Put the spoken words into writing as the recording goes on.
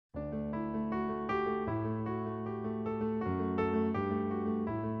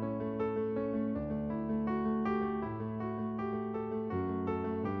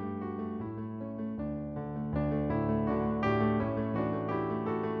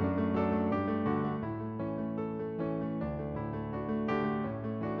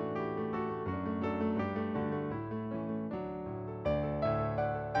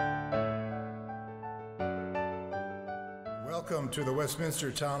Welcome to the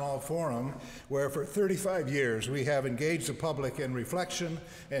Westminster Town Hall Forum, where for 35 years we have engaged the public in reflection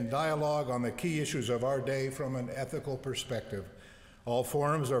and dialogue on the key issues of our day from an ethical perspective. All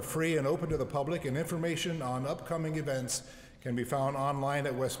forums are free and open to the public, and information on upcoming events can be found online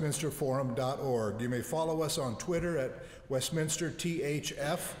at westminsterforum.org. You may follow us on Twitter at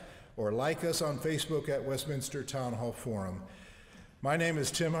WestminsterTHF or like us on Facebook at Westminster Town Hall Forum. My name is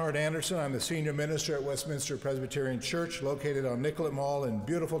Tim Hart Anderson. I'm the senior minister at Westminster Presbyterian Church, located on Nicollet Mall in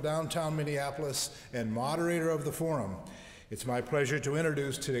beautiful downtown Minneapolis, and moderator of the forum. It's my pleasure to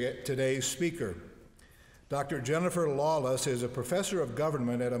introduce today's speaker. Dr. Jennifer Lawless is a professor of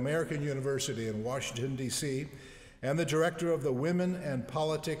government at American University in Washington, D.C., and the director of the Women and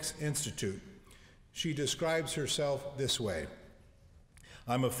Politics Institute. She describes herself this way: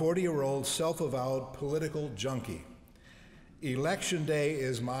 I'm a 40-year-old self-avowed political junkie. Election day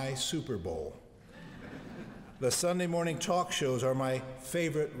is my Super Bowl. The Sunday morning talk shows are my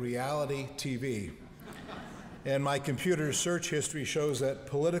favorite reality TV. And my computer's search history shows that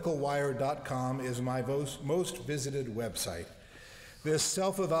politicalwire.com is my most visited website. This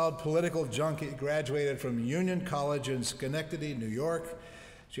self-avowed political junkie graduated from Union College in Schenectady, New York.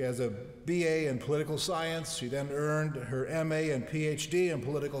 She has a BA in political science. She then earned her MA and Ph.D. in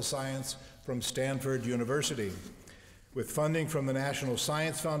political science from Stanford University. With funding from the National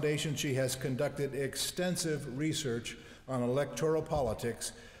Science Foundation, she has conducted extensive research on electoral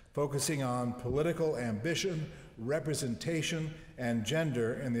politics, focusing on political ambition, representation, and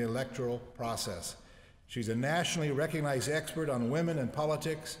gender in the electoral process. She's a nationally recognized expert on women and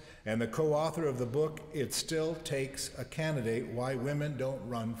politics and the co-author of the book, It Still Takes a Candidate: Why Women Don't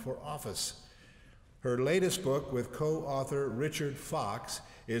Run for Office. Her latest book, with co-author Richard Fox,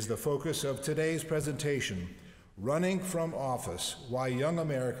 is the focus of today's presentation, Running from Office: Why Young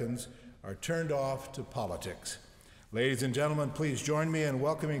Americans Are Turned Off to Politics. Ladies and gentlemen, please join me in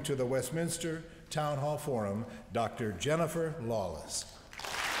welcoming to the Westminster Town Hall Forum, Dr. Jennifer Lawless.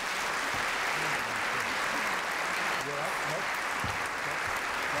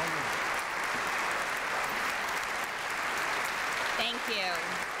 Thank you.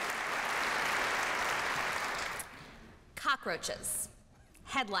 Cockroaches,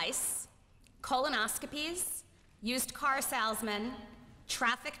 head lice, colonoscopies, used car salesmen,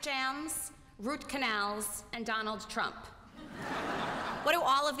 traffic jams, root canals, and Donald Trump. What do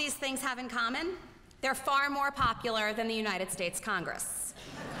all of these things have in common? They're far more popular than the United States Congress.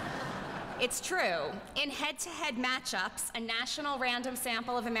 It's true. In head-to-head matchups, a national random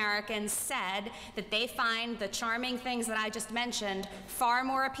sample of Americans said that they find the charming things that I just mentioned far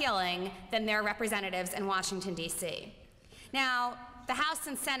more appealing than their representatives in Washington, D.C. Now, the House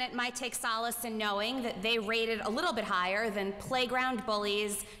and Senate might take solace in knowing that they rated a little bit higher than playground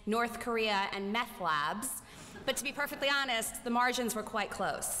bullies, North Korea, and meth labs, but to be perfectly honest, the margins were quite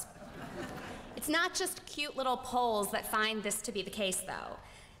close. It's not just cute little polls that find this to be the case, though.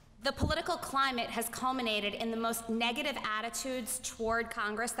 The political climate has culminated in the most negative attitudes toward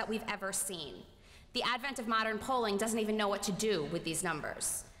Congress that we've ever seen. The advent of modern polling doesn't even know what to do with these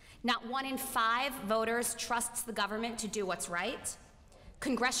numbers. Not 1 in 5 voters trusts the government to do what's right.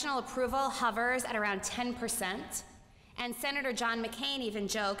 Congressional approval hovers at around 10%, and Senator John McCain even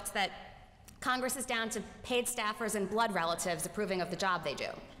joked that Congress is down to paid staffers and blood relatives approving of the job they do.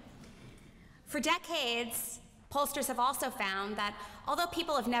 For decades, pollsters have also found that although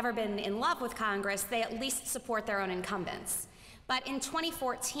people have never been in love with Congress, they at least support their own incumbents. But in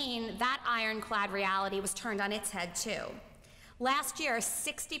 2014, that ironclad reality was turned on its head too. Last year,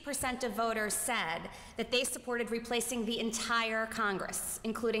 60% of voters said that they supported replacing the entire Congress,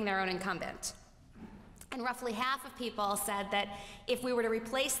 including their own incumbent. And roughly half of people said that if we were to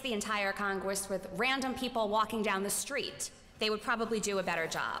replace the entire Congress with random people walking down the street, they would probably do a better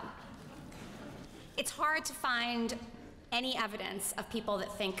job. It's hard to find any evidence of people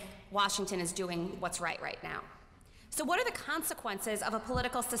that think Washington is doing what's right now. So what are the consequences of a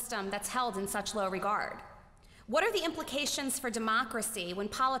political system that's held in such low regard? What are the implications for democracy when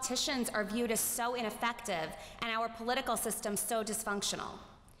politicians are viewed as so ineffective and our political system so dysfunctional?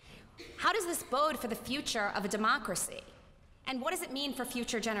 How does this bode for the future of a democracy? And what does it mean for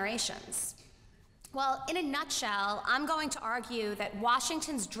future generations? Well, in a nutshell, I'm going to argue that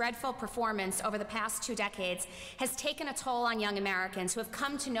Washington's dreadful performance over the past 2 decades has taken a toll on young Americans who have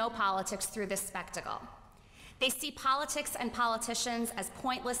come to know politics through this spectacle. They see politics and politicians as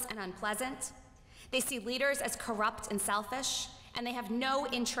pointless and unpleasant. They see leaders as corrupt and selfish, and they have no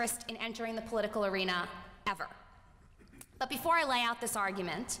interest in entering the political arena ever. But before I lay out this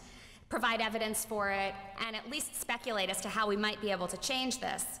argument, provide evidence for it, and at least speculate as to how we might be able to change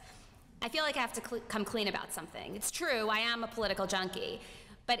this, I feel like I have to come clean about something. It's true, I am a political junkie,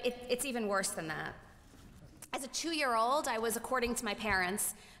 but it's even worse than that. As a 2-year-old, I was, according to my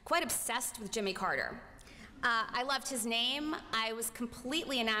parents, quite obsessed with Jimmy Carter. I loved his name, I was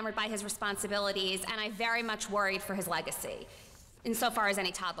completely enamored by his responsibilities, and I very much worried for his legacy, insofar as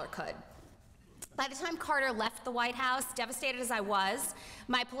any toddler could. By the time Carter left the White House, devastated as I was,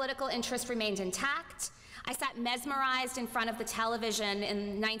 my political interest remained intact. I sat mesmerized in front of the television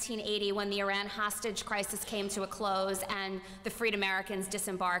in 1980 when the Iran hostage crisis came to a close and the freed Americans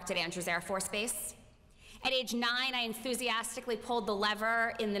disembarked at Andrews Air Force Base. At age 9, I enthusiastically pulled the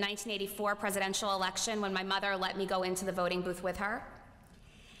lever in the 1984 presidential election when my mother let me go into the voting booth with her.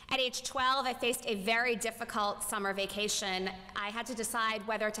 At age 12, I faced a very difficult summer vacation. I had to decide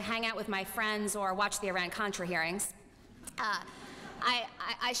whether to hang out with my friends or watch the Iran-Contra hearings.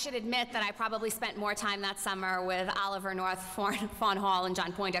 I should admit that I probably spent more time that summer with Oliver North, Fawn Hall, and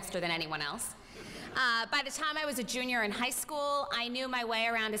John Poindexter than anyone else. By the time I was a junior in high school, I knew my way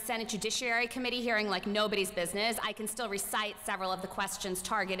around a Senate Judiciary Committee hearing like nobody's business. I can still recite several of the questions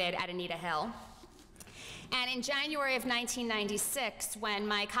targeted at Anita Hill. And in January of 1996, when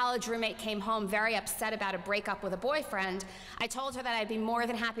my college roommate came home very upset about a breakup with a boyfriend, I told her that I'd be more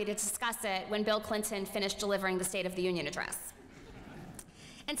than happy to discuss it when Bill Clinton finished delivering the State of the Union address.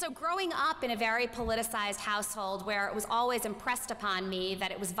 And so growing up in a very politicized household where it was always impressed upon me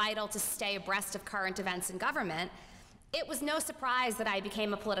that it was vital to stay abreast of current events in government, it was no surprise that I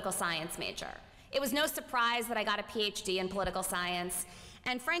became a political science major. It was no surprise that I got a Ph.D. in political science.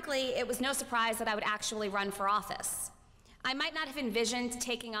 And frankly, it was no surprise that I would actually run for office. I might not have envisioned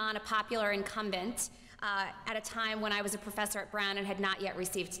taking on a popular incumbent at a time when I was a professor at Brown and had not yet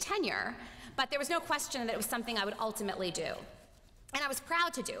received tenure, but there was no question that it was something I would ultimately do. And I was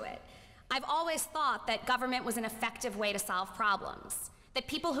proud to do it. I've always thought that government was an effective way to solve problems, that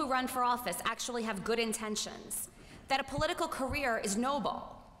people who run for office actually have good intentions, that a political career is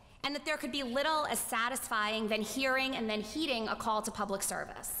noble, and that there could be little as satisfying than hearing and then heeding a call to public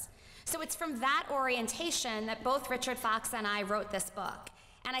service. So it's from that orientation that both Richard Fox and I wrote this book,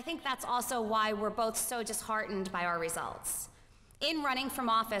 and I think that's also why we're both so disheartened by our results. In Running from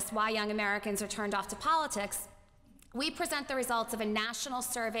Office, Why Young Americans Are Turned Off to Politics, we present the results of a national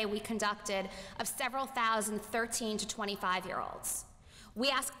survey we conducted of several thousand 13 to 25-year-olds. We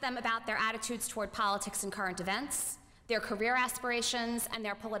asked them about their attitudes toward politics and current events, their career aspirations, and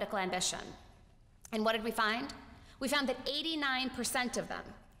their political ambition. And what did we find? We found that 89% of them,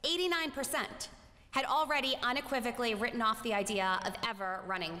 89%, had already unequivocally written off the idea of ever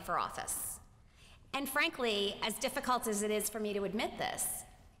running for office. And frankly, as difficult as it is for me to admit this,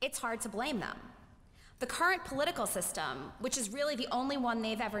 it's hard to blame them. The current political system, which is really the only one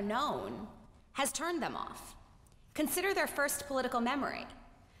they've ever known, has turned them off. Consider their first political memory.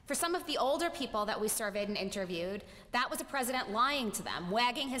 For some of the older people that we surveyed and interviewed, that was a president lying to them,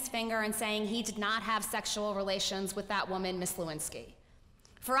 wagging his finger and saying he did not have sexual relations with that woman, Miss Lewinsky.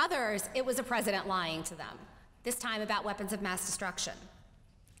 For others, it was a president lying to them, this time about weapons of mass destruction.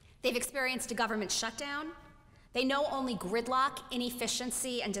 They've experienced a government shutdown. They know only gridlock,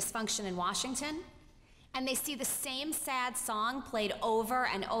 inefficiency, and dysfunction in Washington. And they see the same sad song played over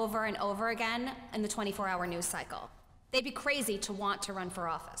and over and over again in the 24-hour news cycle. They'd be crazy to want to run for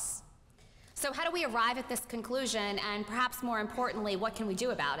office. So how do we arrive at this conclusion, and perhaps more importantly, what can we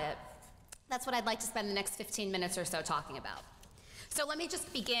do about it? That's what I'd like to spend the next 15 minutes or so talking about. So let me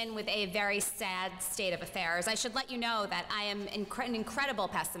just begin with a very sad state of affairs. I should let you know that I am an incredible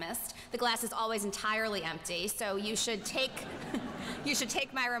pessimist. The glass is always entirely empty, so you should take, you should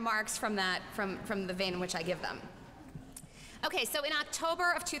take my remarks from the vein in which I give them. Okay, so in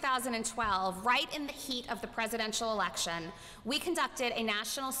October of 2012, right in the heat of the presidential election, we conducted a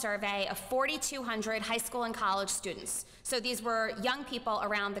national survey of 4,200 high school and college students. So these were young people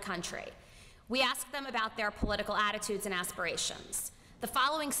around the country. We asked them about their political attitudes and aspirations. The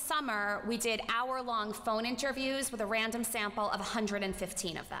following summer, we did hour-long phone interviews with a random sample of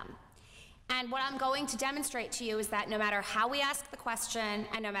 115 of them. And what I'm going to demonstrate to you is that no matter how we ask the question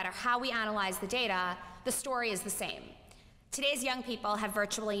and no matter how we analyze the data, the story is the same. Today's young people have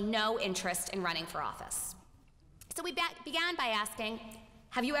virtually no interest in running for office. So we began by asking,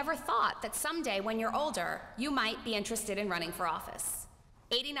 have you ever thought that someday when you're older, you might be interested in running for office?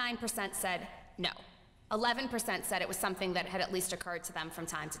 89% said no. 11% said it was something that had at least occurred to them from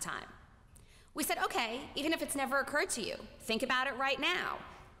time to time. We said, okay, even if it's never occurred to you, think about it right now.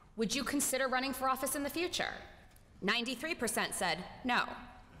 Would you consider running for office in the future? 93% said no.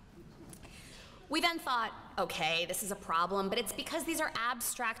 We then thought, okay, this is a problem, but it's because these are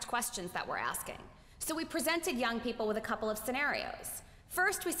abstract questions that we're asking. So we presented young people with a couple of scenarios.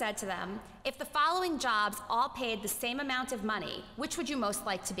 First, we said to them, if the following jobs all paid the same amount of money, which would you most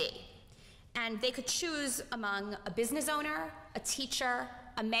like to be? And they could choose among a business owner, a teacher,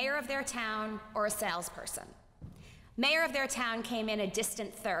 a mayor of their town, or a salesperson. Mayor of their town came in a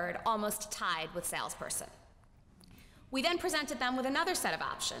distant third, almost tied with salesperson. We then presented them with another set of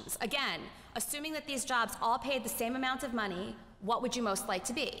options. Again, assuming that these jobs all paid the same amount of money, what would you most like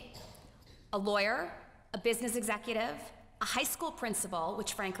to be? A lawyer, a business executive, a high school principal,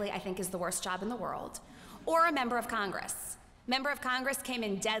 which frankly I think is the worst job in the world, or a member of Congress. Member of Congress came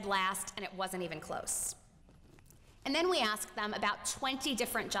in dead last, and it wasn't even close. And then we asked them about 20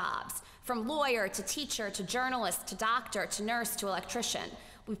 different jobs, from lawyer to teacher to journalist to doctor to nurse to electrician.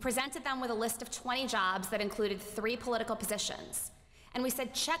 We presented them with a list of 20 jobs that included 3 political positions. And we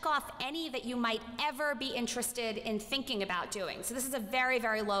said, check off any that you might ever be interested in thinking about doing. So this is a very,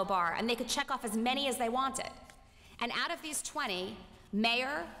 very low bar, and they could check off as many as they wanted. And out of these 20,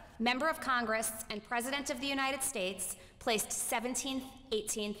 mayor, member of Congress, and president of the United States placed 17th,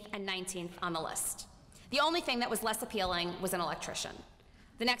 18th, and 19th on the list. The only thing that was less appealing was an electrician.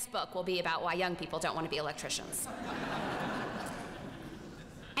 The next book will be about why young people don't want to be electricians.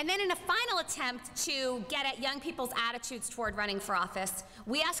 And then in a final attempt to get at young people's attitudes toward running for office,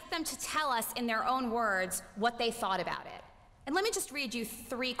 we asked them to tell us in their own words what they thought about it. And let me just read you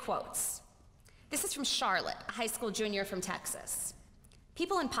 3 quotes. This is from Charlotte, a high school junior from Texas.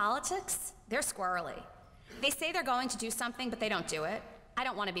 People in politics, they're squirrely. They say they're going to do something, but they don't do it. I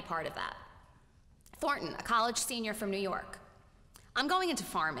don't want to be part of that. Thornton, a college senior from New York. I'm going into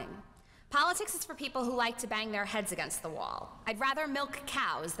farming. Politics is for people who like to bang their heads against the wall. I'd rather milk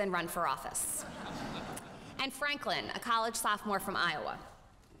cows than run for office. And Franklin, a college sophomore from Iowa.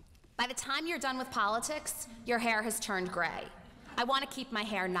 By the time you're done with politics, your hair has turned gray. I want to keep my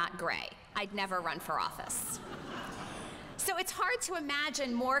hair not gray. I'd never run for office. So it's hard to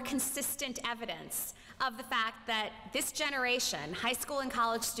imagine more consistent evidence of the fact that this generation, high school and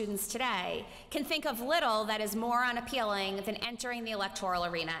college students today, can think of little that is more unappealing than entering the electoral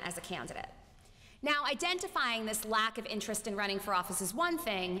arena as a candidate. Now, identifying this lack of interest in running for office is one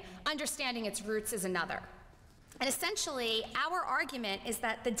thing, understanding its roots is another. And essentially, our argument is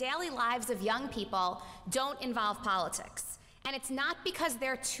that the daily lives of young people don't involve politics. And it's not because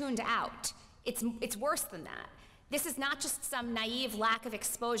they're tuned out. It's worse than that. This is not just some naive lack of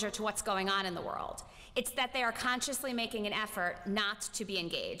exposure to what's going on in the world. It's that they are consciously making an effort not to be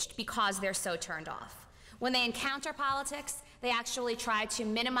engaged because they're so turned off. When they encounter politics, they actually try to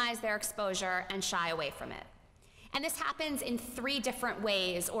minimize their exposure and shy away from it. And this happens in 3 different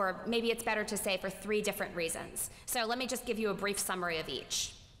ways, or maybe it's better to say for 3 different reasons. So let me just give you a brief summary of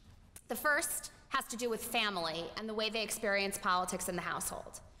each. The first has to do with family and the way they experience politics in the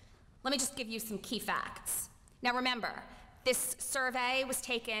household. Let me just give you some key facts. Now remember, this survey was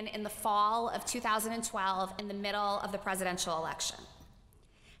taken in the fall of 2012 in the middle of the presidential election.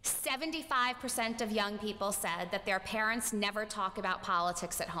 75% of young people said that their parents never talk about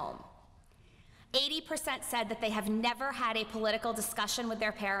politics at home. 80% said that they have never had a political discussion with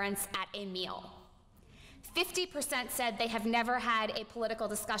their parents at a meal. 50% said they have never had a political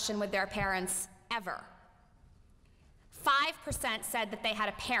discussion with their parents ever. 5% said that they had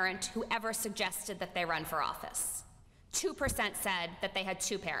a parent who ever suggested that they run for office. 2% said that they had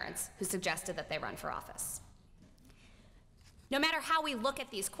 2 parents who suggested that they run for office. No matter how we look at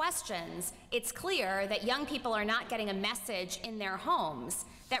these questions, it's clear that young people are not getting a message in their homes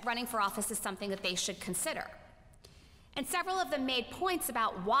that running for office is something that they should consider. And several of them made points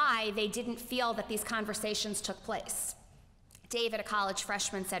about why they didn't feel that these conversations took place. David, a college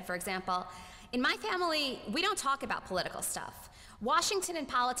freshman, said, for example, "In my family, we don't talk about political stuff. Washington and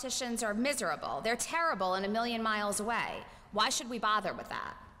politicians are miserable. They're terrible and a million miles away. Why should we bother with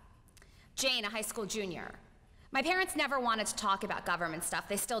that?" Jane, a high school junior, "My parents never wanted to talk about government stuff.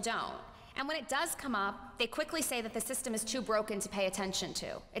 They still don't. And when it does come up, they quickly say that the system is too broken to pay attention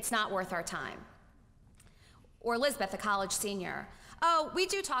to. It's not worth our time." Or Elizabeth, a college senior, "Oh, we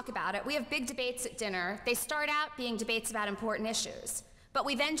do talk about it. We have big debates at dinner. They start out being debates about important issues. But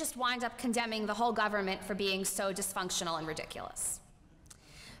we then just wind up condemning the whole government for being so dysfunctional and ridiculous."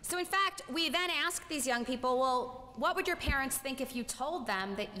 So in fact, we then asked these young people, well, what would your parents think if you told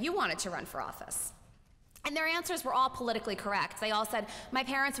them that you wanted to run for office? And their answers were all politically correct. They all said, "My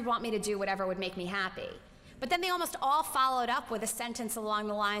parents would want me to do whatever would make me happy." But then they almost all followed up with a sentence along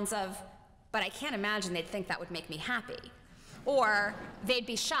the lines of, "But I can't imagine they'd think that would make me happy." Or, "They'd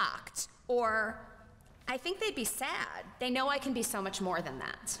be shocked." Or, "I think they'd be sad. They know I can be so much more than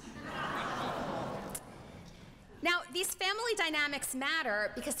that." Now, these family dynamics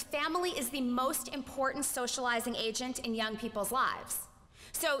matter because family is the most important socializing agent in young people's lives.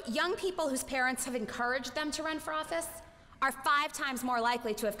 So young people whose parents have encouraged them to run for office are 5 times more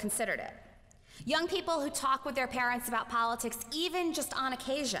likely to have considered it. Young people who talk with their parents about politics, even just on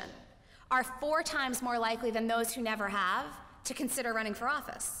occasion, are 4 times more likely than those who never have to consider running for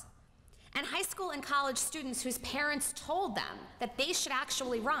office. And high school and college students whose parents told them that they should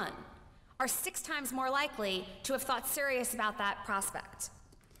actually run are 6 times more likely to have thought serious about that prospect.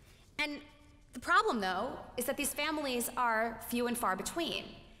 And the problem, though, is that these families are few and far between.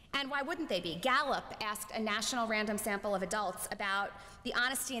 And why wouldn't they be? Gallup asked a national random sample of adults about the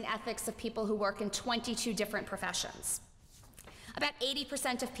honesty and ethics of people who work in 22 different professions. About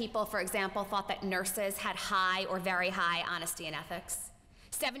 80% of people, for example, thought that nurses had high or very high honesty and ethics.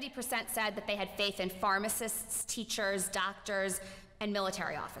 70% said that they had faith in pharmacists, teachers, doctors, and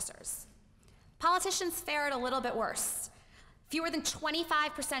military officers. Politicians fared a little bit worse. Fewer than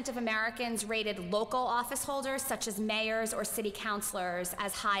 25% of Americans rated local office holders, such as mayors or city councilors,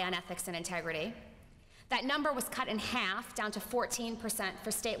 as high on ethics and integrity. That number was cut in half, down to 14%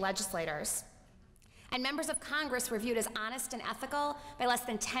 for state legislators. And members of Congress were viewed as honest and ethical by less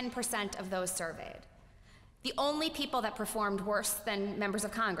than 10% of those surveyed. The only people that performed worse than members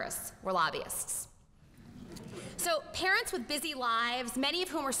of Congress were lobbyists. So parents with busy lives, many of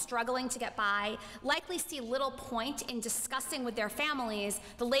whom are struggling to get by, likely see little point in discussing with their families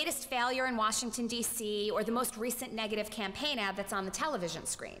the latest failure in Washington, D.C., or the most recent negative campaign ad that's on the television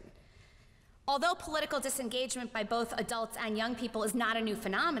screen. Although political disengagement by both adults and young people is not a new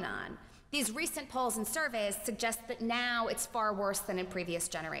phenomenon, these recent polls and surveys suggest that now it's far worse than in previous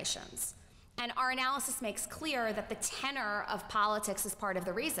generations. And our analysis makes clear that the tenor of politics is part of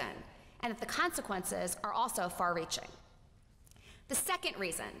the reason, and that the consequences are also far-reaching. The second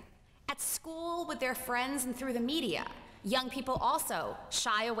reason, at school with their friends and through the media, young people also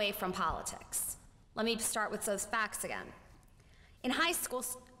shy away from politics. Let me start with those facts again.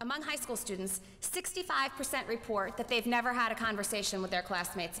 Among high school students, 65% report that they've never had a conversation with their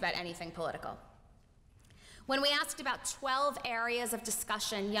classmates about anything political. When we asked about 12 areas of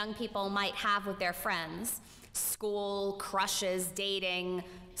discussion young people might have with their friends, school, crushes, dating,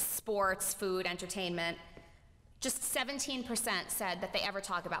 sports, food, entertainment, just 17% said that they ever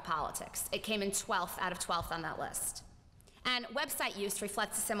talk about politics. It came in 12th out of 12th on that list. And website use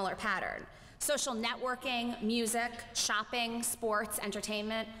reflects a similar pattern. Social networking, music, shopping, sports,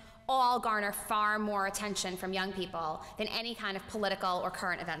 entertainment, all garner far more attention from young people than any kind of political or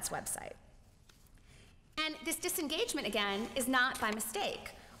current events website. And this disengagement, again, is not by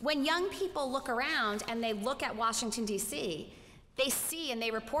mistake. When young people look around and they look at Washington, D.C., they see, and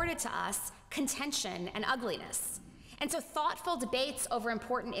they reported to us, contention and ugliness. And so thoughtful debates over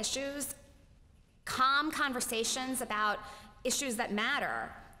important issues, calm conversations about issues that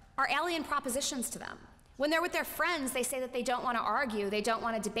matter, are alien propositions to them. When they're with their friends, they say that they don't want to argue, they don't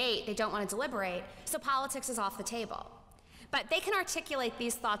want to debate, they don't want to deliberate, so politics is off the table. But they can articulate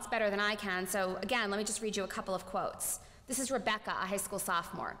these thoughts better than I can, so again, let me just read you a couple of quotes. This is Rebecca, a high school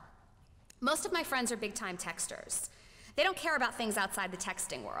sophomore. Most of my friends are big-time texters. They don't care about things outside the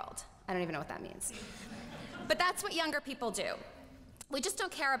texting world. I don't even know what that means. But that's what younger people do. We just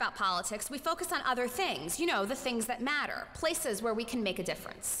don't care about politics. We focus on other things, you know, the things that matter, places where we can make a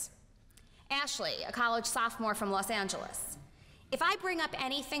difference. Ashley, a college sophomore from Los Angeles. If I bring up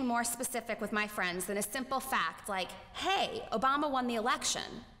anything more specific with my friends than a simple fact like, hey, Obama won the election,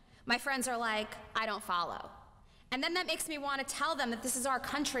 my friends are like, I don't follow. And then that makes me want to tell them that this is our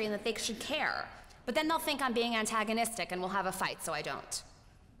country and that they should care. But then they'll think I'm being antagonistic and we'll have a fight, so I don't.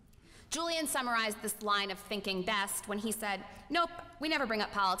 Julian summarized this line of thinking best when he said, nope, we never bring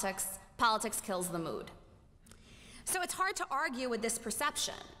up politics. Politics kills the mood. So it's hard to argue with this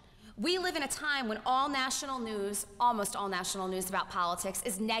perception. We live in a time when all national news, almost all national news about politics,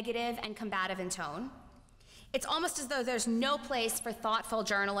 is negative and combative in tone. It's almost as though there's no place for thoughtful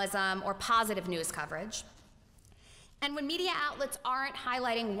journalism or positive news coverage. And when media outlets aren't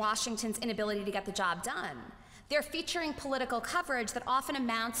highlighting Washington's inability to get the job done, they're featuring political coverage that often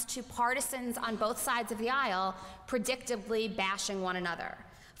amounts to partisans on both sides of the aisle predictably bashing one another.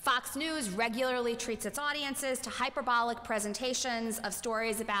 Fox News regularly treats its audiences to hyperbolic presentations of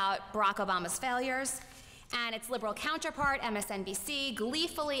stories about Barack Obama's failures, and its liberal counterpart, MSNBC,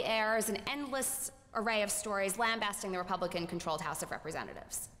 gleefully airs an endless array of stories lambasting the Republican-controlled House of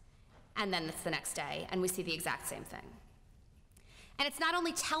Representatives. And then it's the next day, and we see the exact same thing. And it's not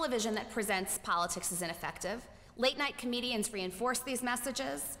only television that presents politics as ineffective. Late-night comedians reinforce these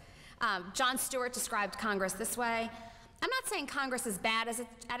messages. Jon Stewart described Congress this way. I'm not saying Congress is bad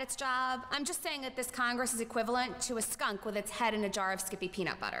at its job. I'm just saying that this Congress is equivalent to a skunk with its head in a jar of Skippy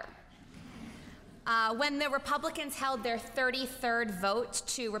peanut butter. When the Republicans held their 33rd vote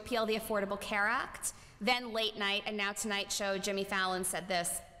to repeal the Affordable Care Act, then Late Night and Now Tonight show Jimmy Fallon said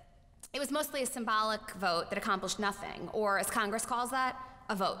this: "It was mostly a symbolic vote that accomplished nothing, or as Congress calls that,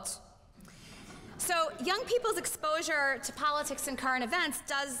 a vote." So young people's exposure to politics and current events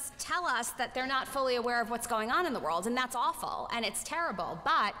does tell us that they're not fully aware of what's going on in the world, and that's awful, and it's terrible,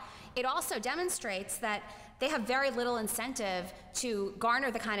 but it also demonstrates that they have very little incentive to garner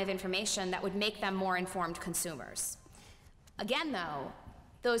the kind of information that would make them more informed consumers. Again, though,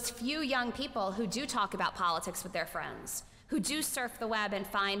 those few young people who do talk about politics with their friends, who do surf the web and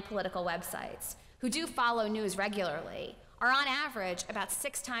find political websites, who do follow news regularly, are on average about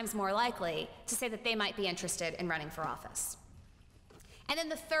 6 times more likely to say that they might be interested in running for office. And then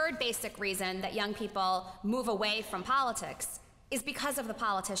the third basic reason that young people move away from politics is because of the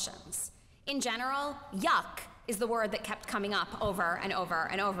politicians. In general, yuck is the word that kept coming up over and over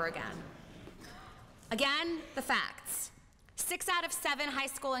and over again. Again, the facts. 6 out of 7 high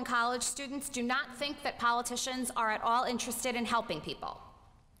school and college students do not think that politicians are at all interested in helping people.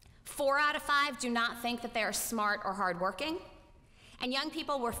 4 out of 5 do not think that they are smart or hardworking. And young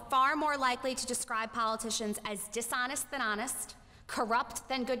people were far more likely to describe politicians as dishonest than honest, corrupt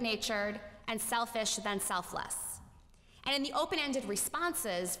than good-natured, and selfish than selfless. And in the open-ended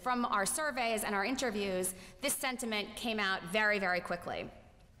responses from our surveys and our interviews, this sentiment came out very, very quickly.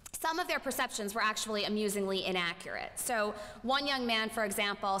 Some of their perceptions were actually amusingly inaccurate. So one young man, for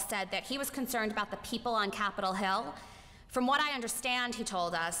example, said that he was concerned about the people on Capitol Hill. From what I understand, he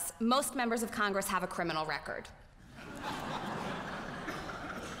told us, most members of Congress have a criminal record.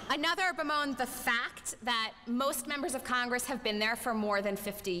 Another bemoaned the fact that most members of Congress have been there for more than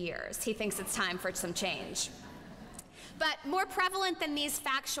 50 years. He thinks it's time for some change. But more prevalent than these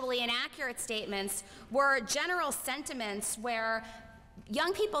factually inaccurate statements were general sentiments where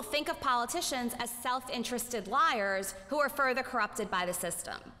young people think of politicians as self-interested liars who are further corrupted by the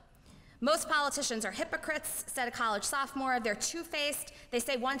system. Most politicians are hypocrites, said a college sophomore. They're two-faced. They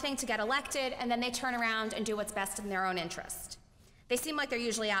say one thing to get elected, and then they turn around and do what's best in their own interest. They seem like they're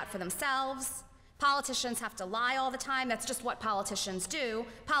usually out for themselves. Politicians have to lie all the time. That's just what politicians do.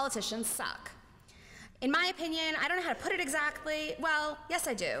 Politicians suck. In my opinion, I don't know how to put it exactly. Well, yes,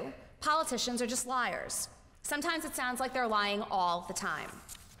 I do. Politicians are just liars. Sometimes it sounds like they're lying all the time.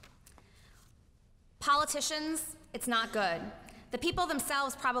 Politicians, it's not good. The people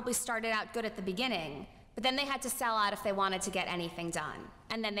themselves probably started out good at the beginning, but then they had to sell out if they wanted to get anything done,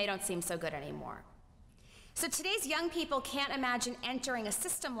 and then they don't seem so good anymore. So today's young people can't imagine entering a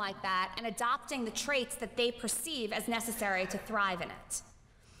system like that and adopting the traits that they perceive as necessary to thrive in it.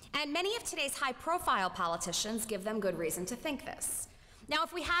 And many of today's high-profile politicians give them good reason to think this. Now,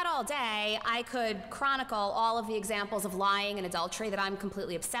 if we had all day, I could chronicle all of the examples of lying and adultery that I'm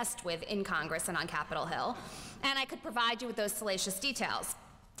completely obsessed with in Congress and on Capitol Hill, and I could provide you with those salacious details.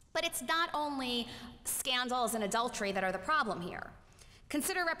 But it's not only scandals and adultery that are the problem here.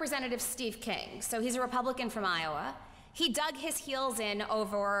 Consider Representative Steve King. So he's a Republican from Iowa. He dug his heels in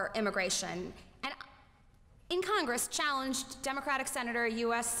over immigration, and in Congress challenged Democratic Senator,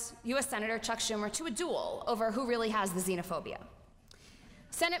 U.S. Senator Chuck Schumer to a duel over who really has the xenophobia.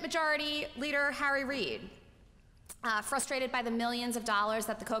 Senate Majority Leader Harry Reid, frustrated by the millions of dollars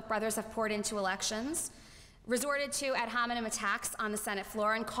that the Koch brothers have poured into elections, resorted to ad hominem attacks on the Senate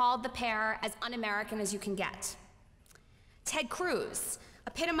floor and called the pair as un-American as you can get. Ted Cruz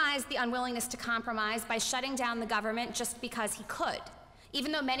epitomized the unwillingness to compromise by shutting down the government just because he could,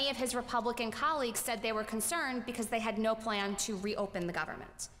 even though many of his Republican colleagues said they were concerned because they had no plan to reopen the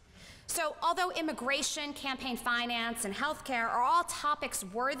government. So although immigration, campaign finance, and healthcare are all topics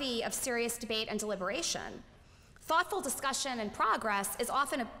worthy of serious debate and deliberation, thoughtful discussion and progress is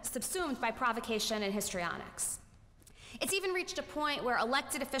often subsumed by provocation and histrionics. It's even reached a point where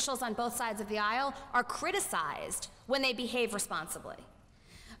elected officials on both sides of the aisle are criticized when they behave responsibly.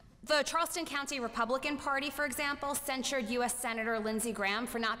 The Charleston County Republican Party, for example, censured U.S. Senator Lindsey Graham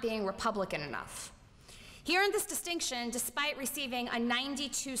for not being Republican enough. He earned this distinction despite receiving a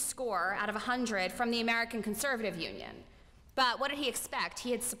 92 score out of 100 from the American Conservative Union. But what did he expect? He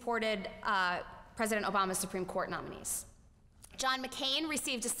had supported President Obama's Supreme Court nominees. John McCain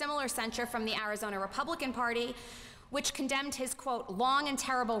received a similar censure from the Arizona Republican Party, which condemned his, quote, long and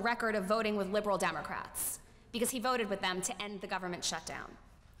terrible record of voting with liberal Democrats, because he voted with them to end the government shutdown.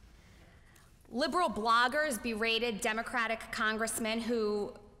 Liberal bloggers berated Democratic congressmen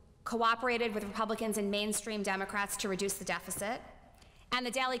who cooperated with Republicans and mainstream Democrats to reduce the deficit. And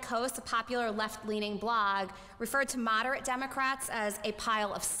the Daily Kos, a popular left-leaning blog, referred to moderate Democrats as a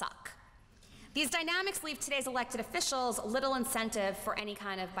pile of suck. These dynamics leave today's elected officials little incentive for any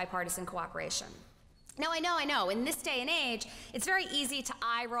kind of bipartisan cooperation. Now, I know, in this day and age, it's very easy to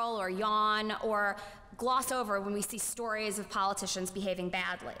eye roll or yawn or gloss over when we see stories of politicians behaving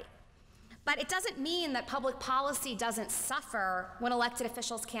badly. But it doesn't mean that public policy doesn't suffer when elected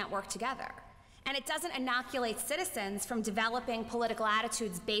officials can't work together. And it doesn't inoculate citizens from developing political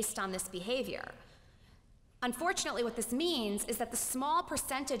attitudes based on this behavior. Unfortunately, what this means is that the small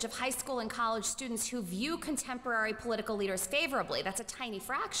percentage of high school and college students who view contemporary political leaders favorably, that's a tiny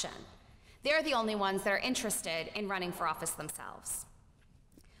fraction, they're the only ones that are interested in running for office themselves.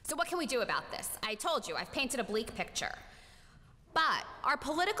 So what can we do about this? I told you, I've painted a bleak picture. But our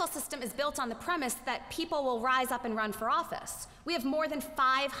political system is built on the premise that people will rise up and run for office. We have more than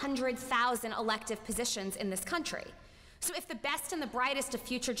 500,000 elective positions in this country. So if the best and the brightest of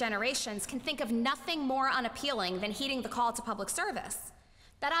future generations can think of nothing more unappealing than heeding the call to public service,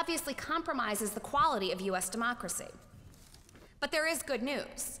 that obviously compromises the quality of US democracy. But there is good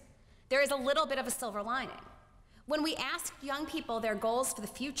news. There is a little bit of a silver lining. When we asked young people their goals for the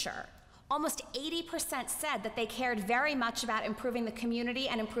future, almost 80% said that they cared very much about improving the community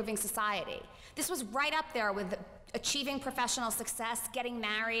and improving society. This was right up there with achieving professional success, getting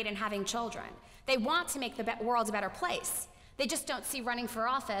married, and having children. They want to make the world a better place. They just don't see running for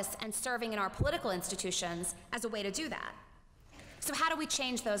office and serving in our political institutions as a way to do that. So how do we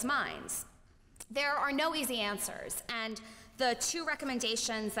change those minds? There are no easy answers, and the two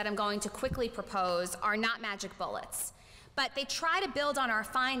recommendations that I'm going to quickly propose are not magic bullets. But they try to build on our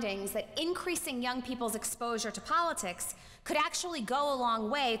findings that increasing young people's exposure to politics could actually go a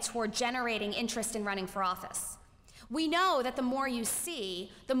long way toward generating interest in running for office. We know that the more you see,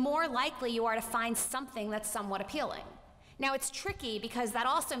 the more likely you are to find something that's somewhat appealing. Now, it's tricky because that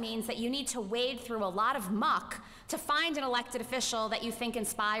also means that you need to wade through a lot of muck to find an elected official that you think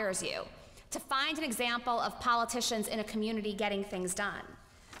inspires you, to find an example of politicians in a community getting things done.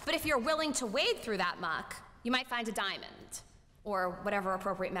 But if you're willing to wade through that muck, you might find a diamond, or whatever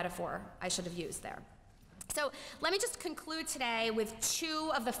appropriate metaphor I should have used there. So let me just conclude today with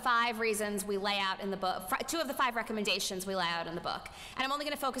two of the 5 reasons we lay out in the book, 2 of the 5 recommendations we lay out in the book. And I'm only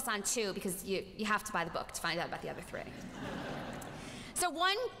going to focus on 2 because you have to buy the book to find out about the other 3. So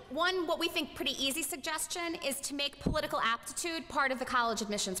one what we think pretty easy suggestion is to make political aptitude part of the college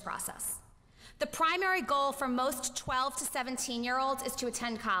admissions process. The primary goal for most 12 to 17-year-olds is to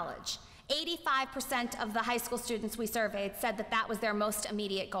attend college. 85% of the high school students we surveyed said that that was their most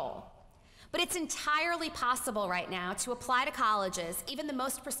immediate goal. But it's entirely possible right now to apply to colleges, even the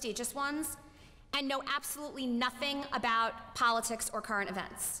most prestigious ones, and know absolutely nothing about politics or current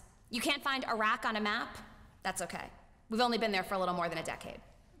events. You can't find Iraq on a map? That's okay. We've only been there for a little more than a decade.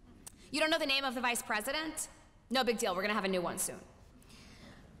 You don't know the name of the vice president? No big deal, we're gonna have a new one soon.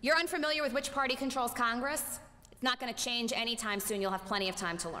 You're unfamiliar with which party controls Congress? It's not gonna change anytime soon, you'll have plenty of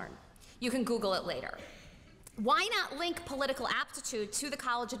time to learn. You can Google it later. Why not link political aptitude to the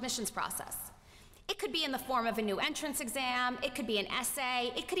college admissions process? It could be in the form of a new entrance exam, it could be an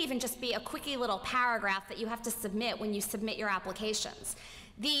essay, it could even just be a quickie little paragraph that you have to submit when you submit your applications.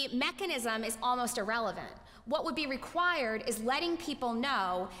 The mechanism is almost irrelevant. What would be required is letting people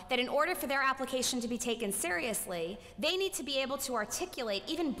know that in order for their application to be taken seriously, they need to be able to articulate,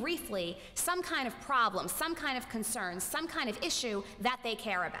 even briefly, some kind of problem, some kind of concern, some kind of issue that they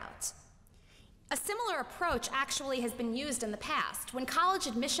care about. A similar approach actually has been used in the past. When college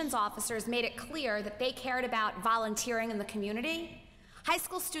admissions officers made it clear that they cared about volunteering in the community, high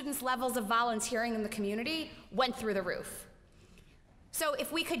school students' levels of volunteering in the community went through the roof. So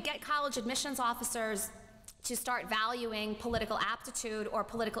if we could get college admissions officers to start valuing political aptitude or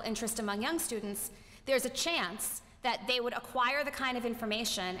political interest among young students, there's a chance that they would acquire the kind of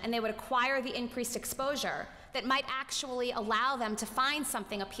information and they would acquire the increased exposure that might actually allow them to find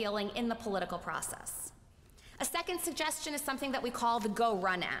something appealing in the political process. A second suggestion is something that we call the Go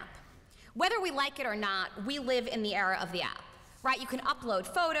Run app. Whether we like it or not, we live in the era of the app, right? You can upload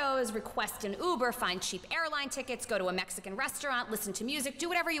photos, request an Uber, find cheap airline tickets, go to a Mexican restaurant, listen to music, do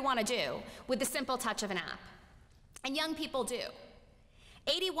whatever you want to do with the simple touch of an app. And young people do.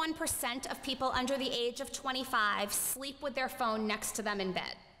 81% of people under the age of 25 sleep with their phone next to them in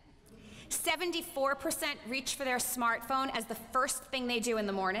bed. 74% reach for their smartphone as the first thing they do in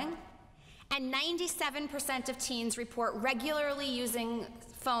the morning, and 97% of teens report regularly using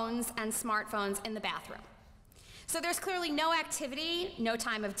phones and smartphones in the bathroom. So there's clearly no activity, no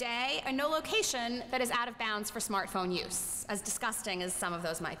time of day, and no location that is out of bounds for smartphone use, as disgusting as some of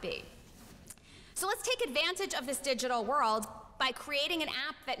those might be. So let's take advantage of this digital world by creating an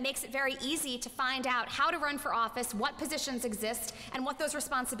app that makes it very easy to find out how to run for office, what positions exist, and what those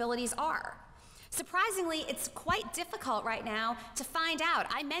responsibilities are. Surprisingly, it's quite difficult right now to find out.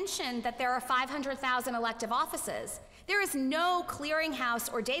 I mentioned that there are 500,000 elective offices. There is no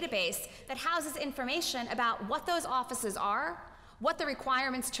clearinghouse or database that houses information about what those offices are, what the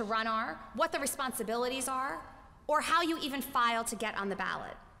requirements to run are, what the responsibilities are, or how you even file to get on the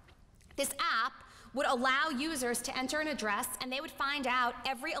ballot. This app would allow users to enter an address, and they would find out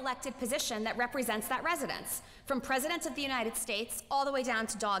every elected position that represents that residence, from President of the United States all the way down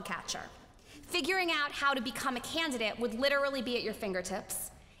to dog catcher. Figuring out how to become a candidate would literally be at your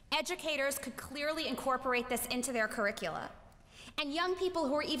fingertips. Educators could clearly incorporate this into their curricula. And young people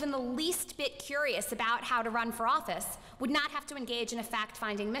who are even the least bit curious about how to run for office would not have to engage in a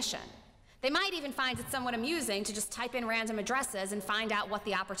fact-finding mission. They might even find it somewhat amusing to just type in random addresses and find out what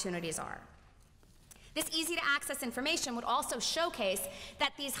the opportunities are. This easy-to-access information would also showcase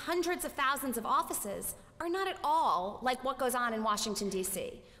that these hundreds of thousands of offices are not at all like what goes on in Washington,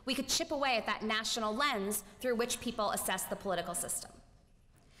 D.C. We could chip away at that national lens through which people assess the political system.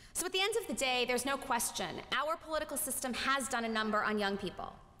 So at the end of the day, there's no question, our political system has done a number on young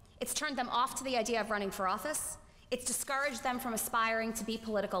people. It's turned them off to the idea of running for office, it's discouraged them from aspiring to be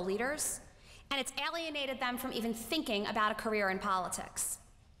political leaders, and it's alienated them from even thinking about a career in politics.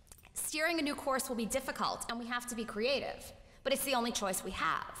 Steering a new course will be difficult, and we have to be creative, but it's the only choice we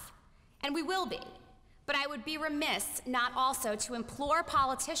have. And we will be. But I would be remiss not also to implore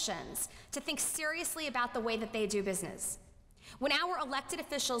politicians to think seriously about the way that they do business. When our elected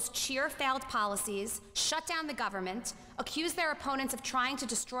officials cheer failed policies, shut down the government, accuse their opponents of trying to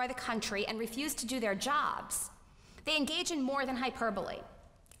destroy the country, and refuse to do their jobs, they engage in more than hyperbole.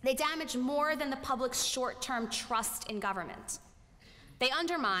 They damage more than the public's short-term trust in government. They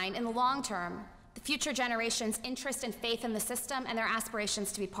undermine, in the long term, the future generation's interest and faith in the system and their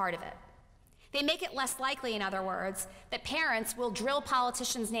aspirations to be part of it. They make it less likely, in other words, that parents will drill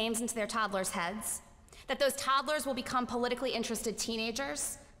politicians' names into their toddlers' heads, that those toddlers will become politically interested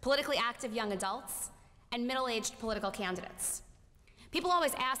teenagers, politically active young adults, and middle-aged political candidates. People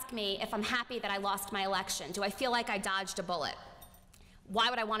always ask me if I'm happy that I lost my election. Do I feel like I dodged a bullet? Why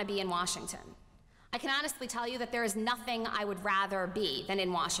would I want to be in Washington? I can honestly tell you that there is nothing I would rather be than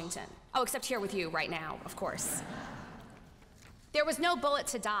in Washington. Oh, except here with you right now, of course. There was no bullet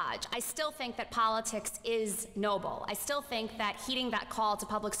to dodge. I still think that politics is noble. I still think that heeding that call to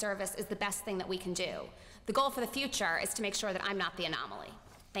public service is the best thing that we can do. The goal for the future is to make sure that I'm not the anomaly.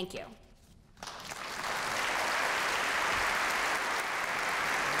 Thank you.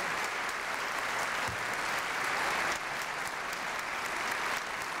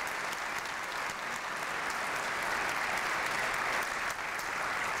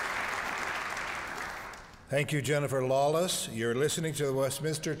 Thank you, Jennifer Lawless. You're listening to the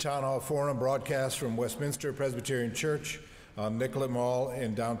Westminster Town Hall Forum broadcast from Westminster Presbyterian Church on Nicollet Mall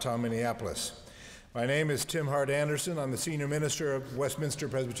in downtown Minneapolis. My name is Tim Hart Anderson. I'm the senior minister of Westminster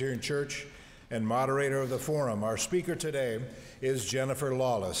Presbyterian Church and moderator of the forum. Our speaker today is Jennifer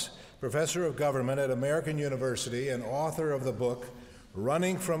Lawless, professor of government at American University and author of the book,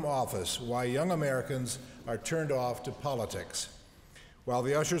 Running from Office: Why Young Americans Are Turned Off to Politics. While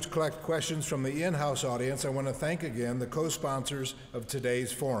the ushers collect questions from the in-house audience, I want to thank again the co-sponsors of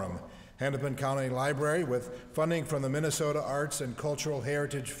today's forum, Hennepin County Library with funding from the Minnesota Arts and Cultural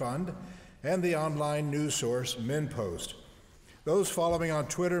Heritage Fund, and the online news source MinnPost. Those following on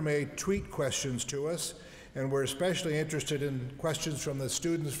Twitter may tweet questions to us, and we're especially interested in questions from the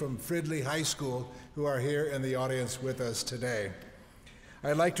students from Fridley High School who are here in the audience with us today.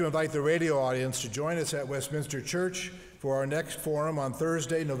 I'd like to invite the radio audience to join us at Westminster Church for our next forum on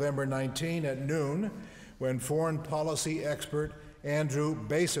Thursday, November 19 at noon, when foreign policy expert Andrew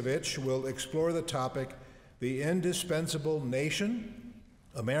Basovich will explore the topic, The Indispensable Nation,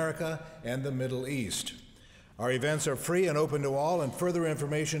 America and the Middle East. Our events are free and open to all, and further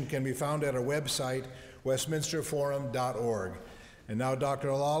information can be found at our website, westminsterforum.org. And now,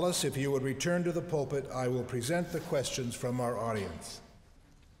 Dr. Lawless, if you would return to the pulpit, I will present the questions from our audience.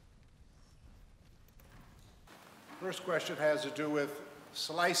 First question has to do with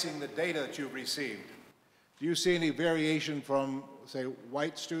slicing the data that you've received. Do you see any variation from, say,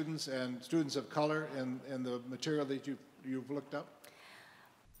 white students and students of color in the material that you've looked up?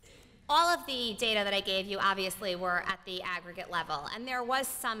 All of the data that I gave you obviously were at the aggregate level, and there was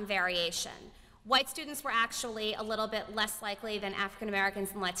some variation. White students were actually a little bit less likely than African Americans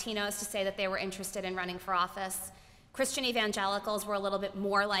and Latinos to say that they were interested in running for office. Christian evangelicals were a little bit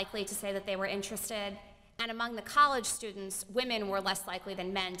more likely to say that they were interested. And among the college students, women were less likely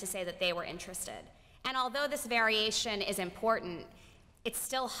than men to say that they were interested. And although this variation is important, it's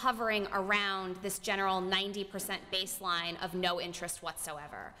still hovering around this general 90% baseline of no interest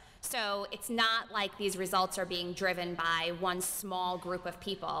whatsoever. So it's not like these results are being driven by one small group of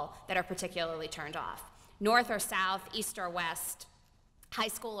people that are particularly turned off. North or south, east or west, high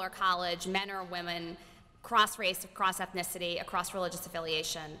school or college, men or women, cross race, cross ethnicity, across religious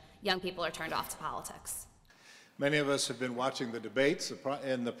affiliation, young people are turned off to politics. Many of us have been watching the debates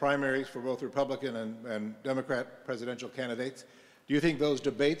in the primaries for both Republican and Democrat presidential candidates. Do you think those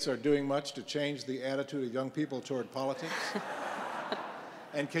debates are doing much to change the attitude of young people toward politics?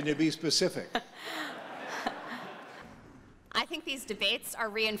 And can you be specific? I think these debates are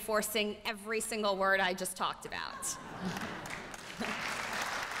reinforcing every single word I just talked about.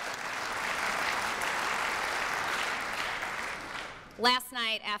 Last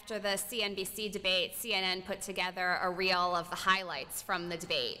night, after the CNBC debate, CNN put together a reel of the highlights from the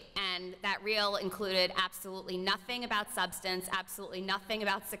debate. And that reel included absolutely nothing about substance, absolutely nothing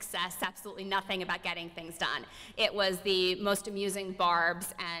about success, absolutely nothing about getting things done. It was the most amusing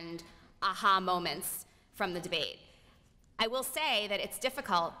barbs and aha moments from the debate. I will say that it's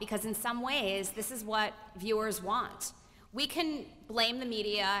difficult because in some ways, this is what viewers want. We can blame the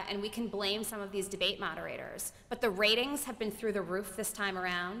media and we can blame some of these debate moderators, but the ratings have been through the roof this time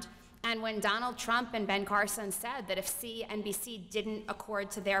around. And when Donald Trump and Ben Carson said that if CNBC didn't accord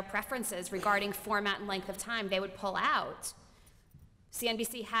to their preferences regarding format and length of time, they would pull out,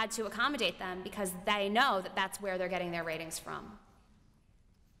 CNBC had to accommodate them because they know that that's where they're getting their ratings from.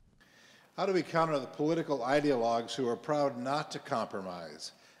 How do we counter the political ideologues who are proud not to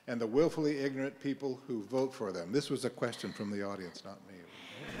compromise and the willfully ignorant people who vote for them? This was a question from the audience, not me.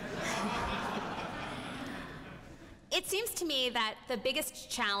 It seems to me that the biggest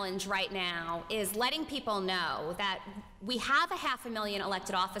challenge right now is letting people know that we have 500,000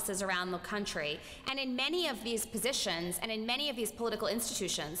 elected offices around the country, and in many of these positions and in many of these political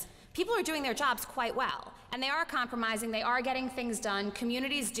institutions, people are doing their jobs quite well, and they are compromising, they are getting things done,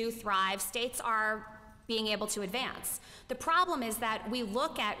 communities do thrive, states are being able to advance. The problem is that we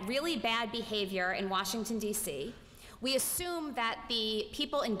look at really bad behavior in Washington, D.C., we assume that the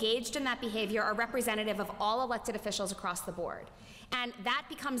people engaged in that behavior are representative of all elected officials across the board. And that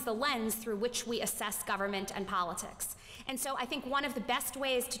becomes the lens through which we assess government and politics. And so I think one of the best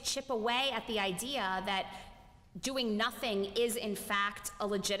ways to chip away at the idea that doing nothing is in fact a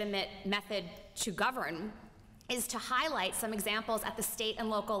legitimate method to govern is to highlight some examples at the state and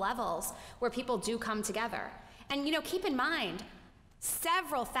local levels where people do come together. And keep in mind,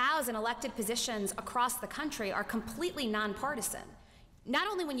 several thousand elected positions across the country are completely nonpartisan. Not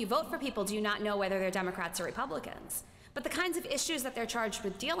only when you vote for people do you not know whether they're Democrats or Republicans, but the kinds of issues that they're charged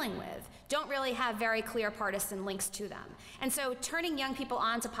with dealing with don't really have very clear partisan links to them. And so turning young people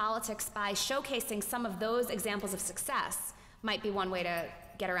on to politics by showcasing some of those examples of success might be one way to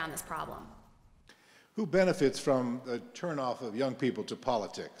get around this problem. Who benefits from the turnoff of young people to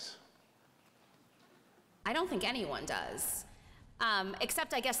politics? I don't think anyone does.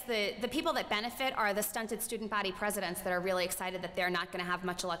 Except I guess the people that benefit are the stunted student body presidents that are really excited that they're not going to have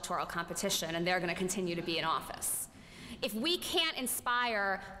much electoral competition and they're going to continue to be in office. If we can't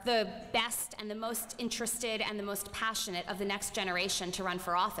inspire the best and the most interested and the most passionate of the next generation to run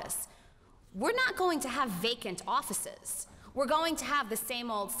for office, we're not going to have vacant offices. We're going to have the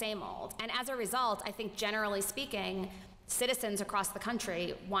same old, same old. And as a result, I think generally speaking, citizens across the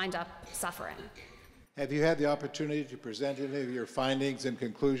country wind up suffering. Have you had the opportunity to present any of your findings and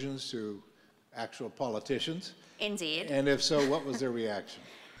conclusions to actual politicians? Indeed. And if so, what was their reaction?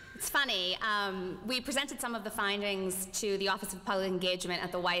 It's funny. We presented some of the findings to the Office of Public Engagement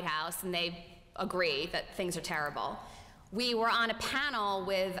at the White House, and they agree that things are terrible. We were on a panel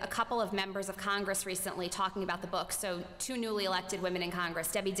with a couple of members of Congress recently talking about the book, so 2 newly elected women in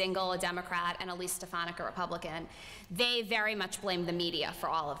Congress, Debbie Dingell, a Democrat, and Elise Stefanik, a Republican. They very much blamed the media for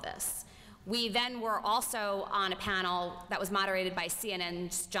all of this. We then were also on a panel that was moderated by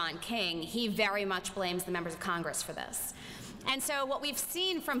CNN's John King. He very much blames the members of Congress for this. And so what we've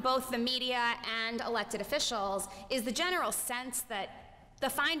seen from both the media and elected officials is the general sense that the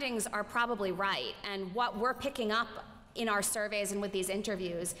findings are probably right, and what we're picking up in our surveys and with these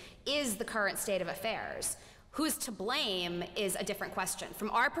interviews is the current state of affairs. Who's to blame is a different question. From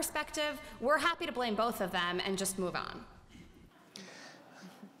our perspective, we're happy to blame both of them and just move on.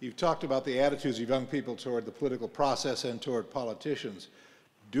 You've talked about the attitudes of young people toward the political process and toward politicians.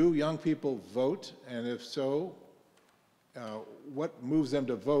 Do young people vote? And if so, what moves them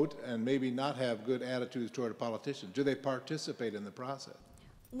to vote and maybe not have good attitudes toward a politician? Do they participate in the process?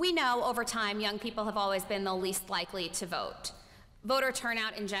 We know over time young people have always been the least likely to vote. Voter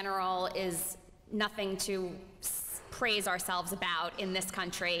turnout in general is nothing to praise ourselves about in this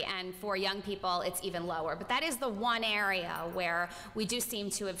country, and for young people, it's even lower. But that is the one area where we do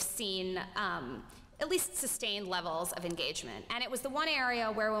seem to have seen at least sustained levels of engagement. And it was the one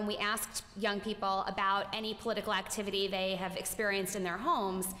area where when we asked young people about any political activity they have experienced in their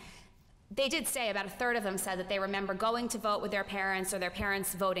homes, they did say, about a third of them said that they remember going to vote with their parents or their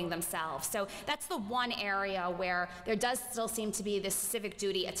parents voting themselves. So that's the one area where there does still seem to be this civic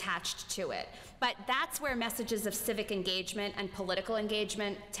duty attached to it. But that's where messages of civic engagement and political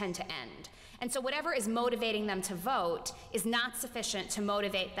engagement tend to end. And so whatever is motivating them to vote is not sufficient to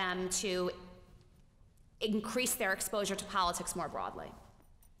motivate them to increase their exposure to politics more broadly.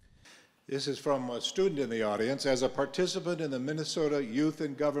 This is from a student in the audience. As a participant in the Minnesota Youth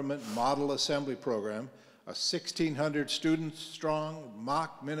in Government Model Assembly Program, a 1,600 student-strong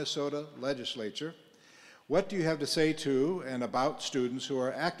mock Minnesota legislature, what do you have to say to and about students who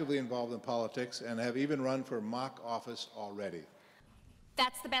are actively involved in politics and have even run for mock office already?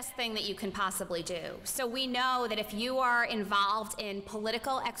 That's the best thing that you can possibly do. So we know that if you are involved in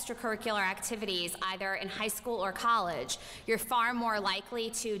political extracurricular activities, either in high school or college, you're far more likely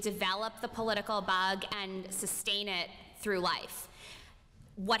to develop the political bug and sustain it through life.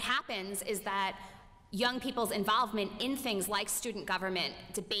 What happens is that young people's involvement in things like student government,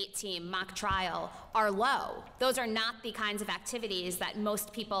 debate team, mock trial are low. Those are not the kinds of activities that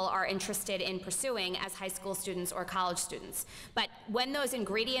most people are interested in pursuing as high school students or college students. But when those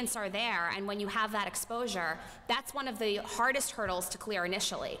ingredients are there and when you have that exposure, that's one of the hardest hurdles to clear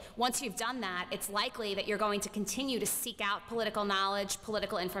initially. Once you've done that, it's likely that you're going to continue to seek out political knowledge,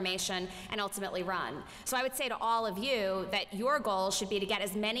 political information, and ultimately run. So I would say to all of you that your goal should be to get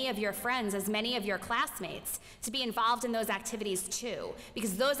as many of your friends, as many of your classmates to be involved in those activities too,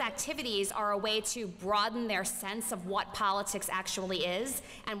 because those activities are a way to broaden their sense of what politics actually is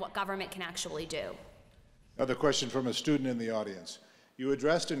and what government can actually do. Another question from a student in the audience. You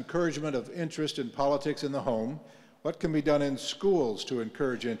addressed encouragement of interest in politics in the home. What can be done in schools to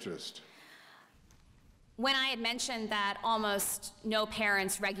encourage interest? When I had mentioned that almost no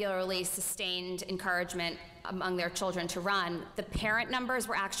parents regularly sustained encouragement among their children to run, the parent numbers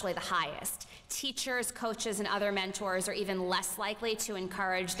were actually the highest. Teachers, coaches, and other mentors are even less likely to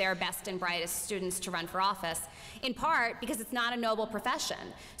encourage their best and brightest students to run for office, in part because it's not a noble profession.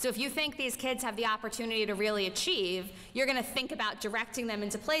 So if you think these kids have the opportunity to really achieve, you're going to think about directing them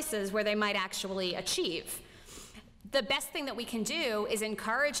into places where they might actually achieve. The best thing that we can do is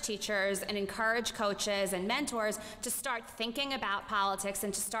encourage teachers and encourage coaches and mentors to start thinking about politics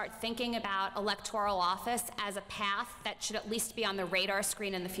and to start thinking about electoral office as a path that should at least be on the radar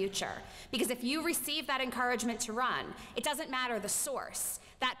screen in the future. Because if you receive that encouragement to run, it doesn't matter the source.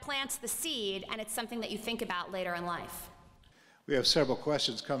 That plants the seed, and it's something that you think about later in life. We have several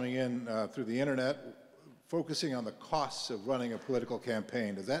questions coming in through the internet focusing on the costs of running a political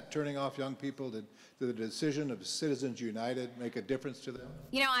campaign. Is that turning off young people? Did the decision of Citizens United make a difference to them?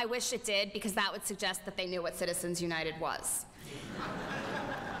 You know, I wish it did, because that would suggest that they knew what Citizens United was.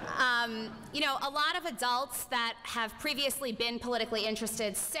 You know, a lot of adults that have previously been politically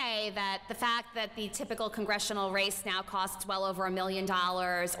interested say that the fact that the typical congressional race now costs well over $1 million,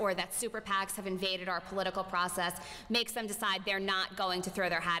 or that super PACs have invaded our political process, makes them decide they're not going to throw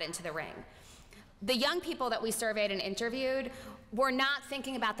their hat into the ring. The young people that we surveyed and interviewed were not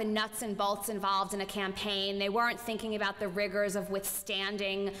thinking about the nuts and bolts involved in a campaign. They weren't thinking about the rigors of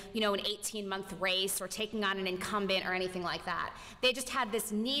withstanding, you know, an 18-month race or taking on an incumbent or anything like that. They just had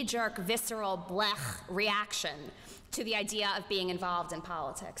this knee-jerk, visceral, blech reaction to the idea of being involved in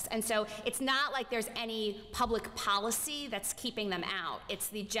politics. And so it's not like there's any public policy that's keeping them out. It's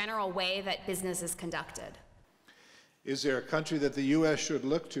the general way that business is conducted. Is there a country that the U.S. should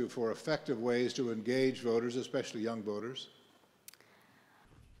look to for effective ways to engage voters, especially young voters?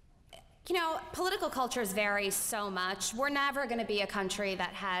 You know, political cultures vary so much. We're never going to be a country that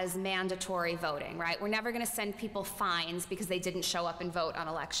has mandatory voting, right? We're never going to send people fines because they didn't show up and vote on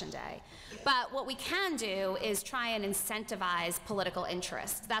Election Day. But what we can do is try and incentivize political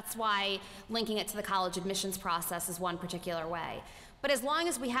interest. That's why linking it to the college admissions process is one particular way. But as long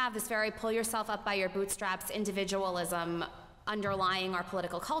as we have this very pull yourself up by your bootstraps individualism underlying our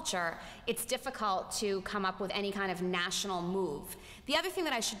political culture, it's difficult to come up with any kind of national move. The other thing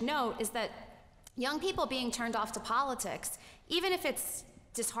that I should note is that young people being turned off to politics, even if it's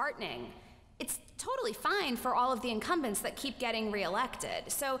disheartening, it's totally fine for all of the incumbents that keep getting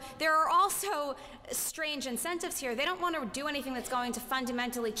reelected. So there are also strange incentives here. They don't want to do anything that's going to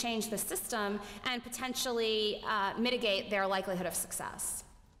fundamentally change the system and potentially mitigate their likelihood of success.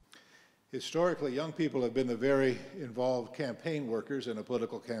 Historically, young people have been the very involved campaign workers in a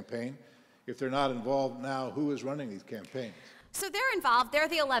political campaign. If they're not involved now, who is running these campaigns? So they're involved. They're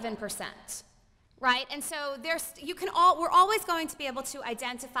the 11%. Right, and so we're always going to be able to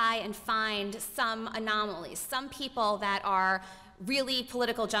identify and find some anomalies, some people that are really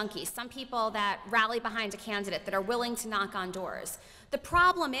political junkies, some people that rally behind a candidate that are willing to knock on doors. The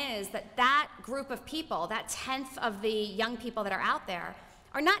problem is that that group of people, that tenth of the young people that are out there,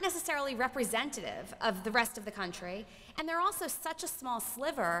 are not necessarily representative of the rest of the country, and they're also such a small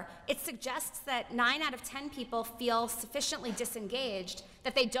sliver, it suggests that 9 out of 10 people feel sufficiently disengaged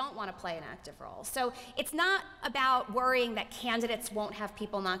that they don't want to play an active role. So it's not about worrying that candidates won't have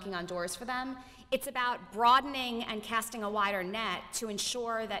people knocking on doors for them. It's about broadening and casting a wider net to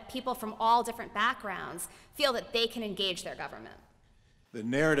ensure that people from all different backgrounds feel that they can engage their government. The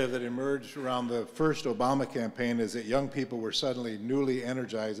narrative that emerged around the first Obama campaign is that young people were suddenly newly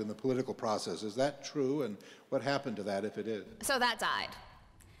energized in the political process. Is that true, and what happened to that if it is? So that died.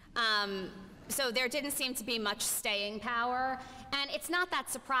 So there didn't seem to be much staying power, and it's not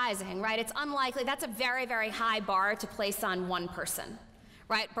that surprising, right? It's unlikely. That's a very, very high bar to place on one person,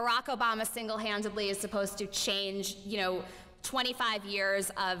 right? Barack Obama single-handedly is supposed to change, 25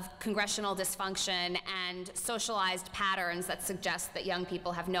 years of congressional dysfunction and socialized patterns that suggest that young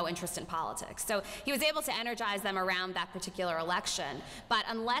people have no interest in politics. So he was able to energize them around that particular election. But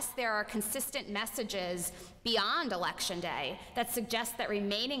unless there are consistent messages beyond Election Day that suggest that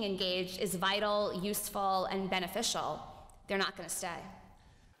remaining engaged is vital, useful, and beneficial, they're not going to stay.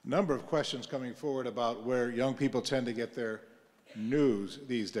 A number of questions coming forward about where young people tend to get their news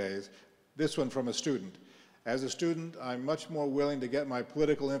these days. This one from a student. As a student, I'm much more willing to get my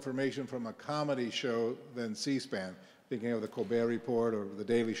political information from a comedy show than C-SPAN, thinking of the Colbert Report or the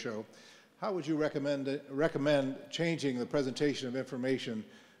Daily Show. How would you recommend changing the presentation of information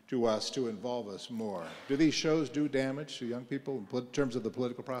to us to involve us more? Do these shows do damage to young people in terms of the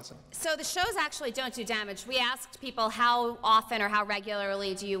political process? So the shows actually don't do damage. We asked people how often or how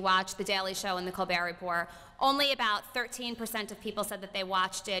regularly do you watch the Daily Show and the Colbert Report. Only about 13% of people said that they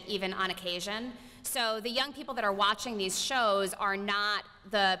watched it even on occasion. So the young people that are watching these shows are not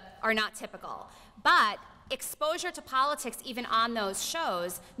typical. But exposure to politics even on those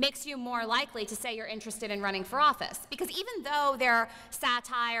shows makes you more likely to say you're interested in running for office. Because even though they're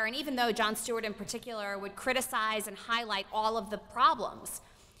satire, and even though Jon Stewart in particular would criticize and highlight all of the problems,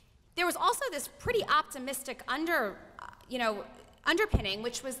 there was also this pretty optimistic underpinning,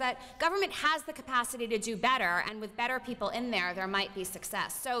 which was that government has the capacity to do better, and with better people in there might be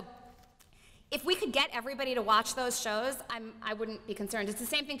success. So if we could get everybody to watch those shows, I wouldn't be concerned. It's the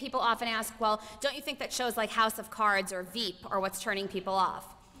same thing people often ask, well, don't you think that shows like House of Cards or Veep are what's turning people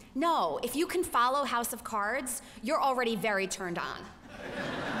off? No, if you can follow House of Cards, you're already very turned on.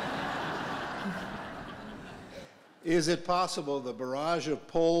 Is it possible the barrage of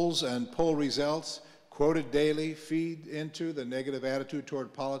polls and poll results quoted daily feed into the negative attitude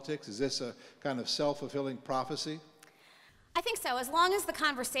toward politics? Is this a kind of self-fulfilling prophecy? I think so, as long as the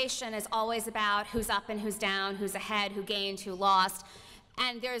conversation is always about who's up and who's down, who's ahead, who gained, who lost.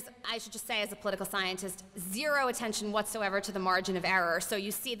 And there's, I should just say as a political scientist, zero attention whatsoever to the margin of error. So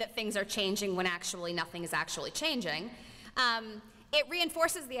you see that things are changing when actually nothing is actually changing. It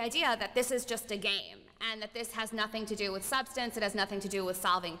reinforces the idea that this is just a game and that this has nothing to do with substance, it has nothing to do with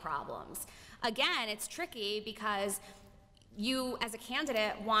solving problems. Again, it's tricky because you, as a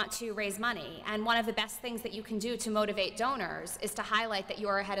candidate, want to raise money, and one of the best things that you can do to motivate donors is to highlight that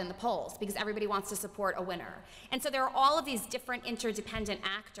you're ahead in the polls, because everybody wants to support a winner. And so there are all of these different interdependent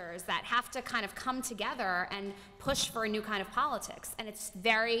actors that have to kind of come together and push for a new kind of politics, and it's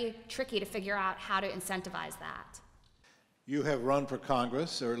very tricky to figure out how to incentivize that. You have run for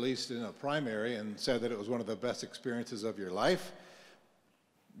Congress, or at least in a primary, and said that it was one of the best experiences of your life.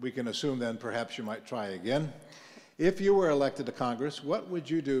 We can assume then perhaps you might try again. If you were elected to Congress, what would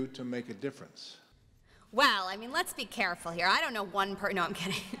you do to make a difference? Well, I mean, let's be careful here. I don't know one person. No, I'm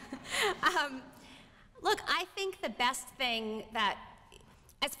kidding. Look, I think the best thing that,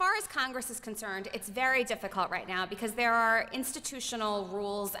 as far as Congress is concerned, it's very difficult right now because there are institutional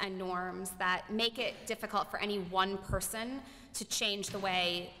rules and norms that make it difficult for any one person to change the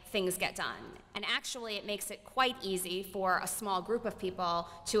way things get done. And actually, it makes it quite easy for a small group of people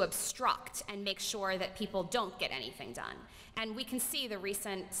to obstruct and make sure that people don't get anything done. And we can see the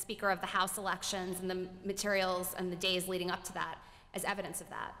recent Speaker of the House elections and the materials and the days leading up to that as evidence of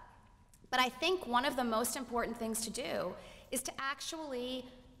that. But I think one of the most important things to do is to actually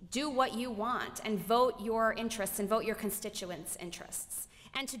do what you want and vote your interests and vote your constituents' interests.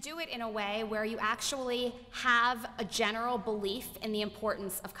 And to do it in a way where you actually have a general belief in the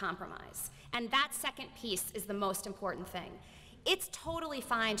importance of compromise. And that second piece is the most important thing. it's totally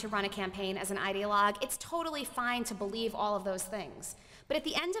fine to run a campaign as an ideologue. It's totally fine to believe all of those things. But at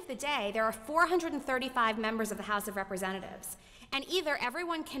the end of the day, there are 435 members of the House of Representatives. And either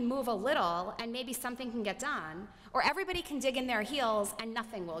everyone can move a little and maybe something can get done, or everybody can dig in their heels and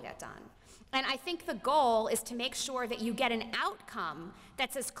nothing will get done. And I think the goal is to make sure that you get an outcome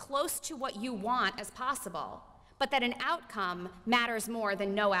that's as close to what you want as possible, but that an outcome matters more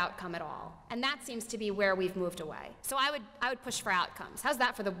than no outcome at all. And that seems to be where we've moved away. So I would push for outcomes. How's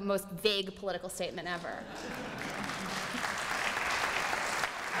that for the most vague political statement ever?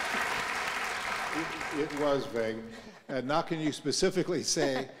 It was vague. Now can you specifically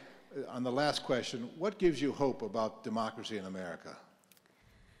say, on the last question, what gives you hope about democracy in America?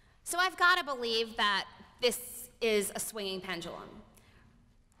 So I've got to believe that this is a swinging pendulum.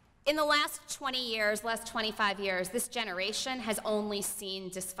 In the last 20 years, last 25 years, this generation has only seen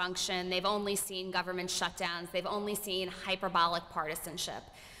dysfunction. They've only seen government shutdowns. They've only seen hyperbolic partisanship.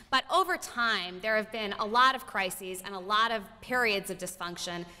 But over time, there have been a lot of crises and a lot of periods of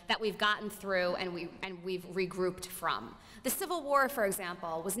dysfunction that we've gotten through and we've regrouped from. The Civil War, for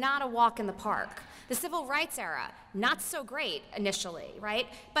example, was not a walk in the park. The Civil Rights era, not so great initially, right?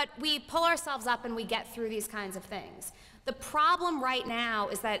 But we pull ourselves up and we get through these kinds of things. The problem right now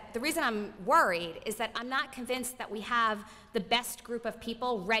is that the reason I'm worried is that I'm not convinced that we have the best group of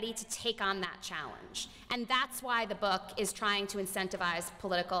people ready to take on that challenge. And that's why the book is trying to incentivize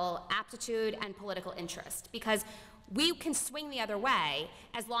political aptitude and political interest, because we can swing the other way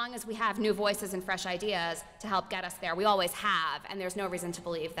as long as we have new voices and fresh ideas to help get us there. We always have, and there's no reason to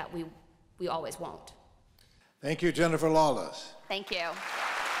believe that we always won't. Thank you, Jennifer Lawless. Thank you.